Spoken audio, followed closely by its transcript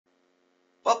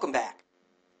Welcome back.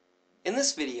 In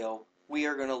this video, we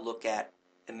are going to look at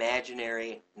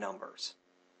imaginary numbers.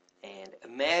 And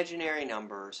imaginary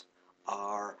numbers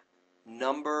are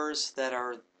numbers that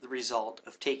are the result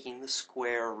of taking the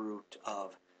square root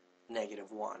of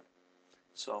 -1.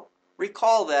 So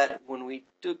recall that when we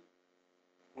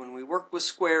worked with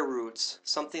square roots,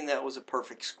 something that was a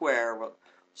perfect square was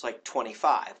like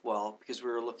 25. Well, because we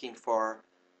were looking for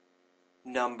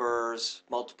numbers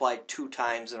multiplied 2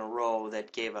 times in a row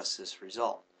that gave us this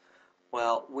result.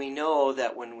 Well, we know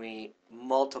that when we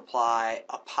multiply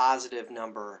a positive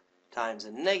number times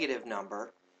a negative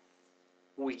number,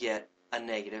 we get a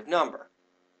negative number.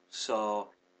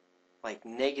 So, like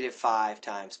 -5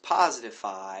 times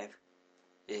 +5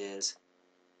 is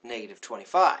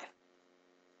 -25.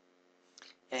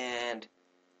 And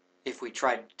if we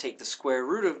tried to take the square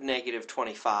root of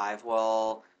 -25,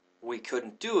 well, we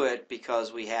couldn't do it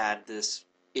because we had this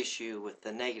issue with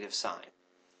the negative sign.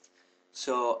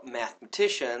 So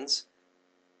mathematicians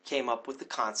came up with the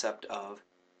concept of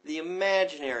the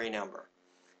imaginary number.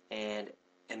 And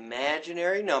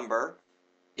imaginary number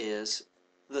is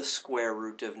the square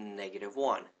root of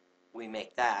 -1. We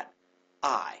make that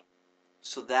I.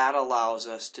 So that allows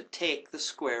us to take the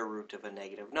square root of a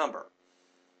negative number.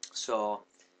 So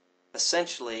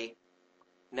essentially,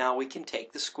 now we can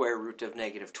take the square root of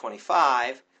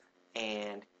 -25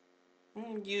 and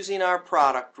using our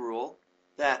product rule,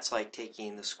 that's like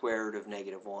taking the square root of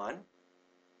 -1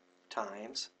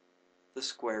 times the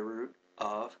square root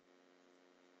of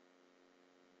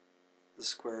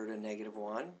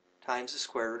 -1 times the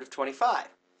square root of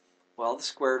 25. Well, the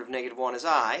square root of -1 is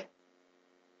I,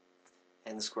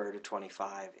 and the square root of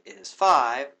 25 is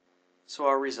 5, so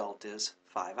our result is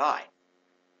 5i.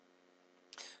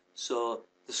 So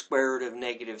the square root of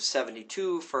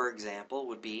 -72, for example,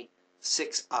 would be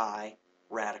 6i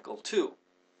radical 2.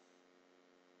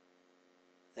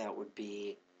 That would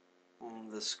be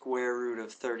the square root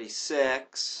of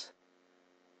 36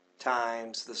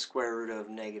 times the square root of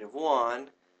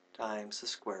 -1 times the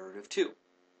square root of 2.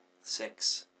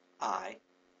 6i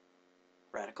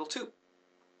radical 2.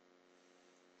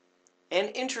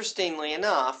 And interestingly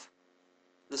enough,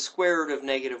 the square root of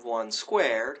 -1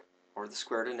 squared, or the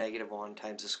square root of -1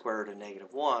 times the square root of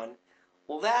 -1,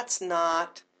 well, that's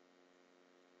not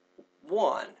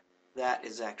 1. That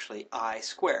is actually I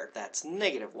squared. That's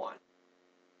 -1.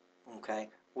 Okay?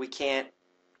 We can't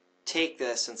take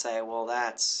this and say, well,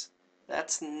 that's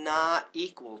not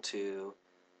equal to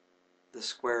the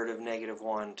square root of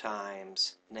 -1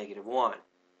 times -1.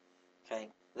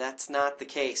 Okay? That's not the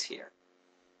case here.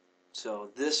 So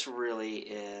this really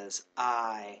is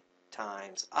I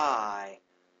times I,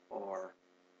 or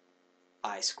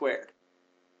I squared,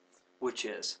 which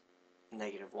is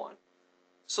 -1.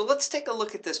 So let's take a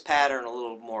look at this pattern a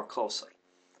little more closely.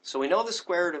 So we know the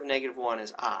square root of -1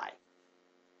 is I.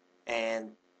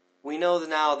 And we know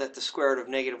now that the square root of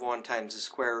 -1 times the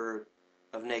square root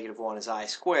of -1 is I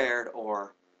squared,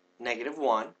 or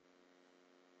 -1.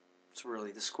 It's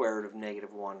really the square root of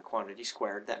 -1 quantity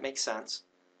squared. That makes sense.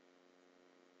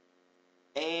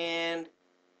 And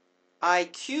I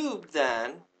cubed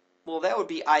then, well, that would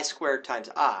be I squared times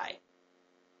I.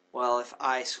 Well, if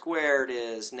I squared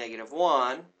is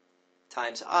 -1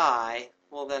 times I,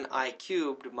 well, then I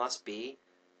cubed must be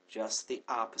just the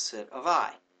opposite of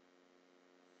I.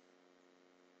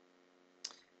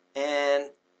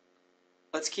 And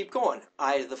let's keep going.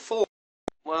 I to the 4,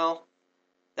 well,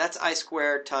 that's I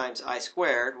squared times I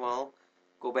squared. Well,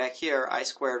 go back here. I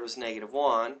squared was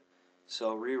 -1.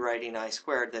 So rewriting I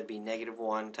squared, that'd be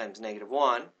 -1 times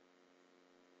 -1.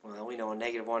 Well, we know a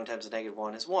 -1 times a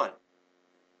 -1 is 1.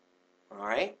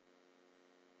 Alright?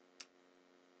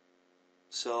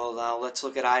 So now let's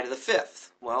look at I to the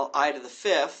 5th. Well, I to the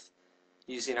 5th,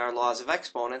 using our laws of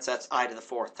exponents, that's I to the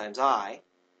 4th times I,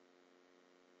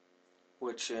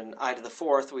 which in I to the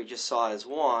 4th we just saw as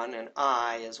 1, and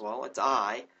I as well, it's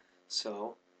I,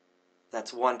 so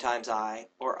that's 1 times I,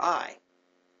 or I,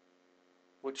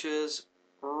 which is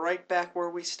right back where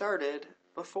we started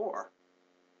before.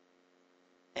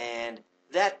 And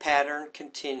that pattern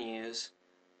continues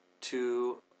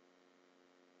to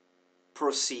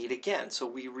proceed again. So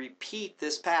we repeat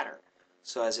this pattern.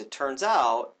 So as it turns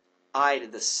out, I to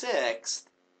the 6th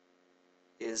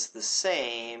is the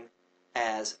same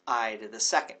as I to the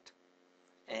 2nd,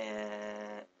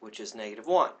 and which is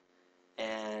 -1.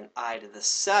 And I to the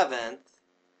 7th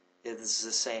is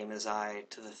the same as I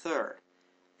to the 3rd.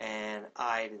 And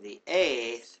I to the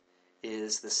 8th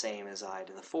is the same as I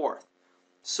to the 4th.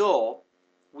 So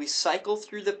we cycle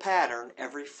through the pattern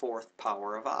every 4th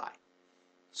power of I.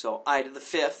 So I to the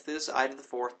 5th is I to the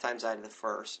 4th times I to the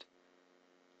 1st.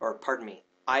 or pardon me,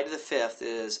 I to the fifth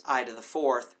is I to the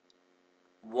fourth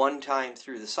one time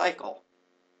through the cycle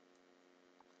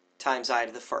times I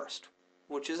to the first,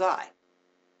 which is I.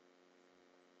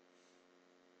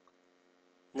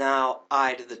 Now,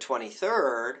 I to the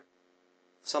 23rd,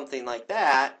 something like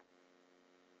that,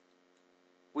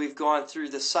 we've gone through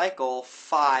the cycle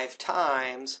 5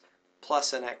 times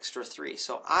plus an extra 3.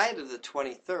 So I to the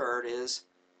 23rd is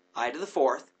I to the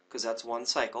 4th, because that's one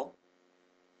cycle,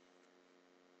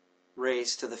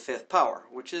 raised to the 5th power,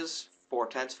 which is 4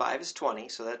 times 5 is 20,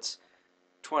 so that's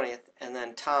 20th, and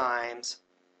then times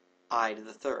I to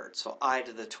the 3rd. So I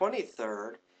to the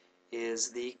 23rd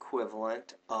is the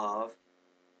equivalent of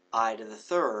I to the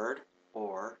 3rd,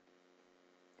 or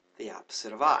the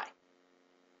opposite of I.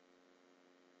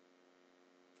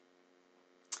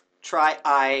 Try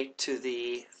I to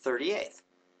the 38th.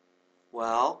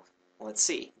 Well, let's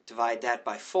see. Divide that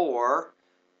by 4.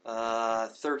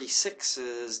 36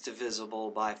 is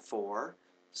divisible by 4.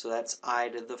 So that's I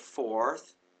to the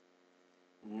 4th,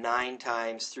 9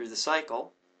 times through the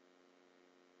cycle,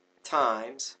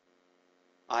 times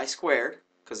I squared,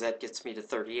 because that gets me to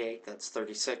 38. That's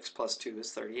 36 plus 2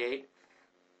 is 38.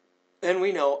 And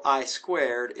we know I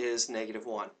squared is negative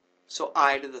 1. So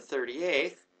I to the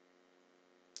 38th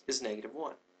is negative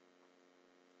 1.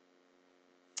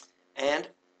 And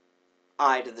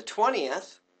I to the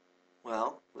 20th,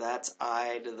 well, that's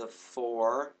I to the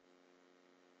 4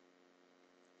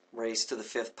 raised to the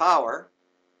 5th power.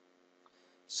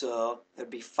 So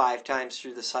that'd be 5 times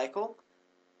through the cycle.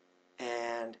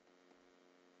 And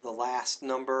the last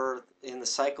number in the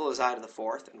cycle is I to the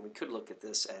 4th. And we could look at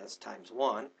this as times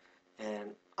 1.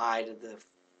 And I to the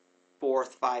 4th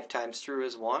 5 times through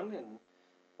is 1. And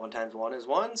 1 times 1 is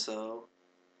 1. So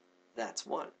that's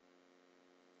 1.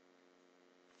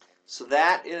 So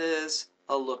that is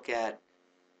a look at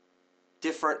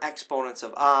different exponents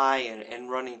of I and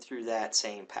running through that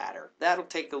same pattern. That'll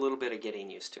take a little bit of getting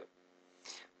used to.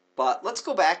 But let's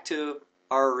go back to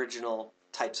our original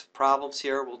types of problems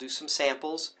here. We'll do some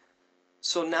samples.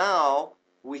 So now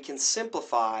we can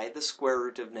simplify the square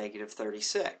root of negative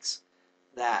 36.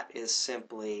 That is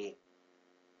simply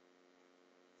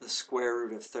the square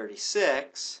root of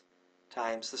 36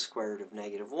 times the square root of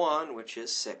negative 1, which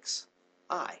is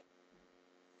 6i.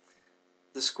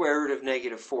 The square root of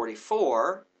negative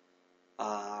 44,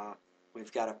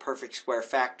 we've got a perfect square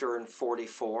factor in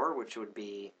 44, which would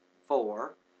be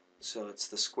 4. So it's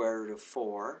the square root of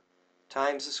 4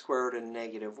 times the square root of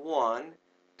negative 1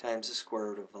 times the square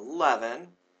root of 11.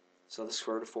 So the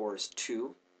square root of 4 is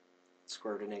 2. The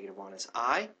square root of negative 1 is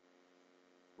I.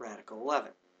 Radical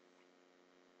 11.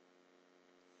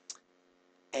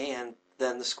 And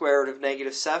then the square root of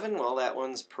negative 7, well, that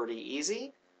one's pretty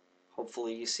easy.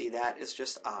 Hopefully you see that is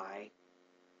just I,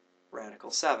 radical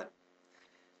 7.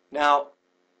 Now,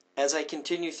 as I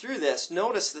continue through this,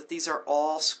 notice that these are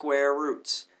all square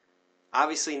roots.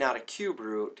 Obviously not a cube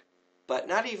root, but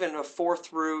not even a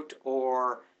 4th root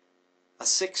or a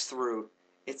 6th root.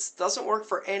 It doesn't work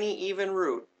for any even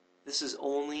root. This is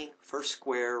only for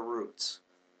square roots.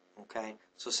 Okay?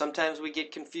 So sometimes we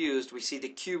get confused. We see the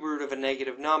cube root of a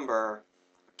negative number,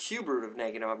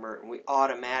 and we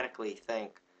automatically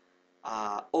think,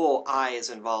 oh, I is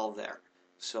involved there.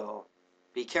 So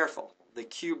be careful. The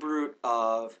cube root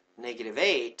of negative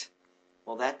 8,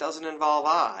 well, that doesn't involve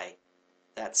I.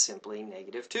 That's simply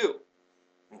negative 2.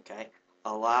 Okay?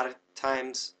 A lot of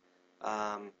times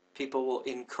people will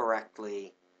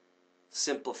incorrectly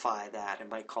simplify that and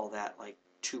might call that like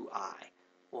 2I.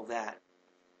 Well, that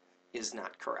is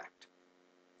not correct.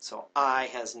 So I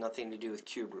has nothing to do with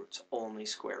cube roots, only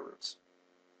square roots.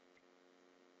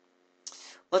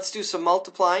 Let's do some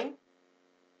multiplying.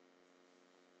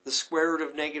 The square root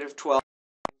of negative 12,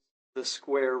 the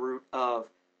square root of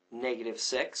negative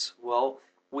 6. Well,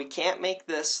 we can't make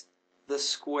this the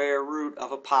square root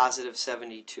of a positive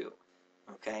 72.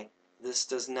 Okay? This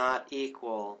does not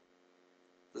equal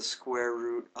the square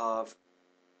root of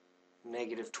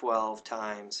negative 12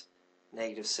 times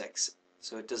negative 6.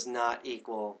 So it does not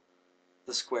equal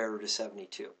the square root of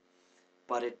 72.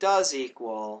 But it does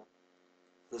equal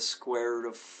the square root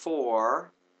of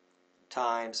 4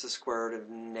 times the square root of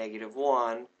negative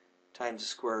 1 times the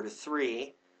square root of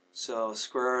 3. So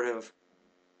square root of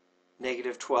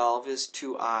negative 12 is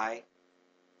 2i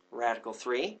radical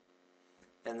 3.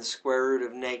 And the square root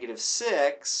of negative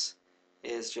 6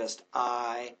 is just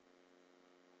I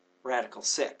radical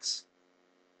 6.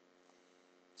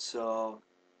 So,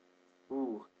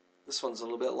 this one's a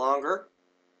little bit longer.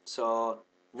 So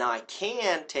now I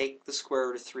can take the square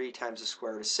root of 3 times the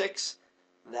square root of 6.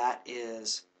 That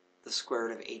is the square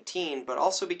root of 18. But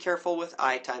also be careful with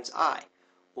I times I.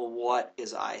 Well, what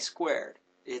is I squared?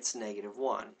 It's negative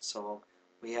 1. So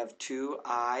we have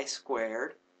 2I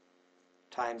squared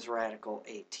times radical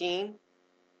 18.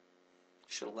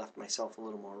 Should have left myself a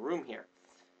little more room here,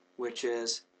 which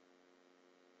is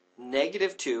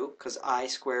negative 2, because I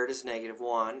squared is negative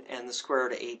 1, and the square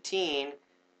root of 18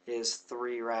 is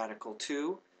 3 radical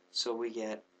 2, so we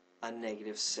get a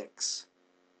negative 6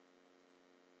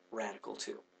 radical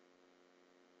 2.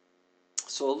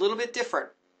 So a little bit different.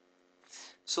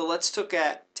 So let's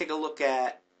take a look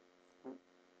at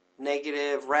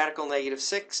radical negative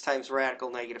 6 times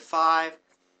radical negative 5.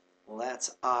 Well,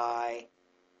 that's I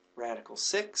radical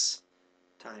 6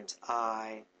 times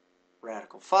I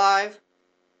radical 5.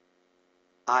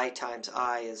 I times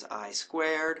I is I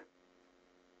squared.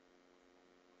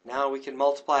 Now we can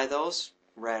multiply those.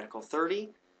 Radical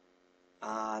 30.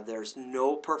 There's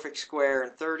no perfect square in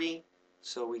 30,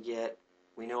 so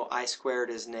we know I squared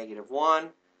is negative 1,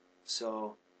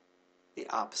 so the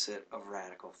opposite of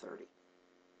radical 30.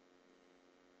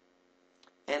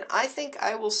 And I think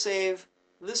I will save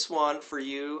this one for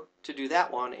you to do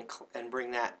that one and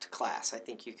bring that to class. I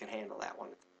think you can handle that one.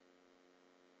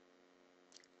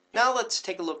 Now let's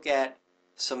take a look at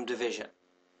some division.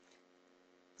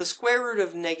 The square root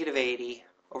of negative 80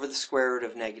 over the square root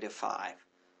of negative 5.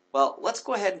 Well, let's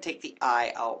go ahead and take the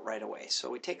I out right away. So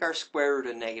we take our square root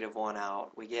of negative 1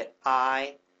 out. We get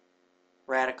I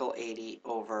radical 80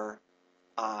 over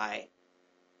I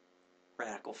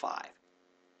radical 5.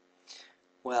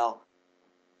 Well,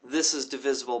 this is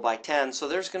divisible by 10, so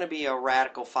there's going to be a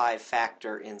radical 5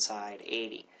 factor inside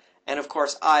 80. And of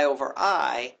course, I over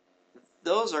I,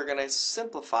 those are going to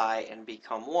simplify and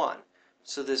become 1.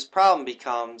 So this problem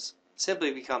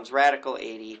simply becomes radical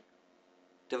 80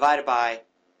 divided by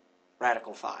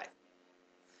radical 5.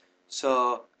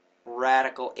 So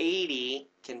radical 80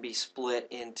 can be split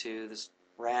into this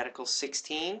radical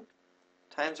 16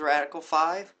 times radical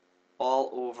 5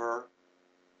 all over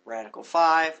radical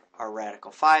 5. Our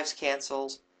radical 5's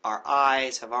cancels, our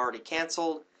i's have already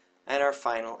canceled, and our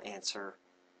final answer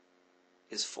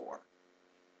is 4.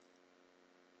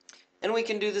 And we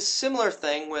can do the similar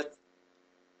thing with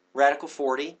radical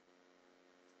 40,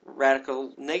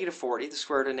 radical negative 40, the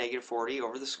square root of negative 40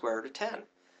 over the square root of 10.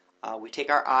 We take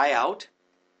our I out,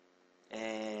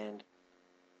 and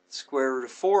square root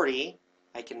of 40,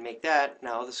 I can make that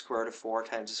now the square root of 4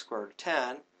 times the square root of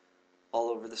 10 all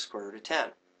over the square root of 10.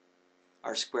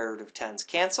 Our square root of 10's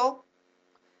cancel,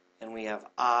 and we have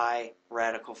I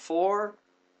radical 4,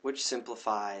 which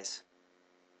simplifies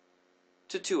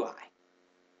to 2I.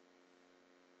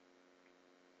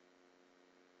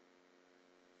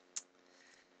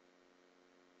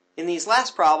 In these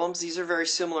last problems, these are very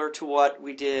similar to what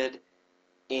we did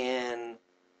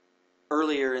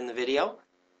earlier in the video.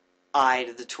 I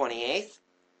to the 28th.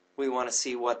 We want to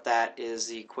see what that is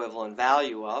the equivalent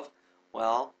value of.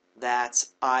 Well,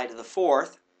 that's I to the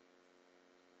 4th,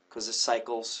 because it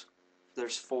cycles.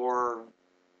 There's 4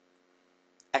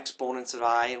 exponents of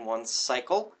I in one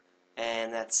cycle,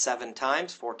 and that's 7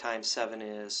 times. 4 times 7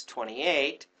 is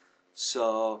 28.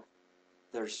 So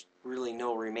there's really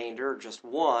no remainder, just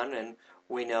 1, and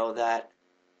we know that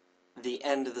the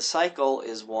end of the cycle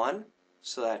is 1,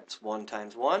 so that's 1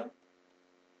 times 1,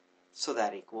 so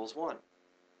that equals 1.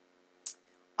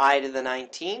 I to the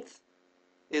 19th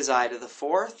is I to the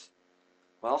 4th.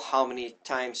 Well, how many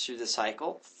times through the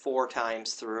cycle? 4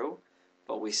 times through,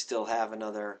 but we still have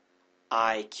another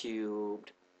I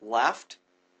cubed left.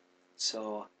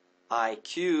 So I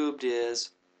cubed is,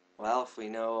 well, if we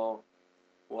know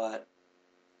what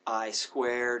I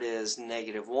squared is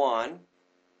negative 1,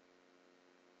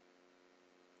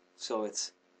 so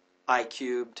it's I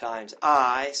cubed times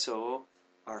I, so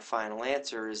our final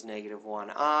answer is negative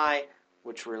 1I,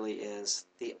 which really is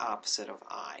the opposite of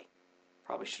I.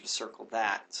 Probably should have circled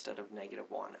that instead of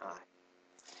negative 1I.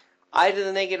 I to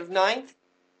the negative 9th,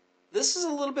 this is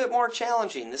a little bit more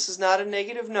challenging. This is not a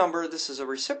negative number, this is a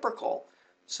reciprocal,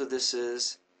 so this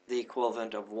is the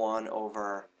equivalent of 1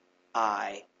 over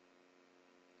I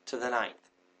to the 9th.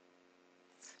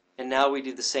 And now we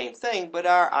do the same thing, but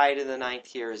our I to the 9th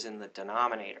here is in the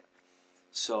denominator.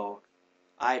 So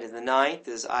I to the 9th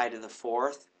is I to the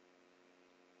 4th,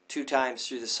 2 times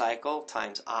through the cycle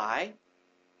times I,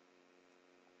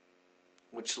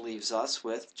 which leaves us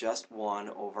with just 1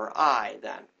 over I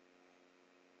then.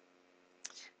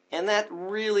 And that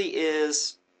really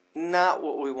is not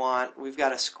what we want. We've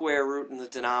got a square root in the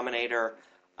denominator.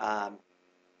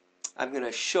 I'm going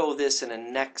to show this in a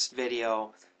next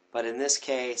video, but in this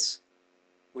case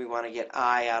we want to get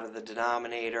I out of the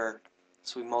denominator,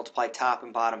 so we multiply top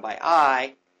and bottom by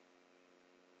I,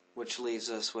 which leaves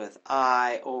us with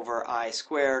I over I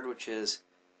squared, which is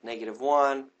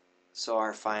 -1. So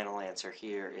our final answer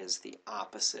here is the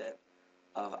opposite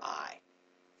of I.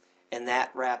 And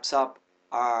that wraps up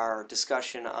our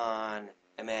discussion on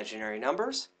imaginary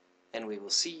numbers, and we will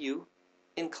see you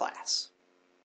in class.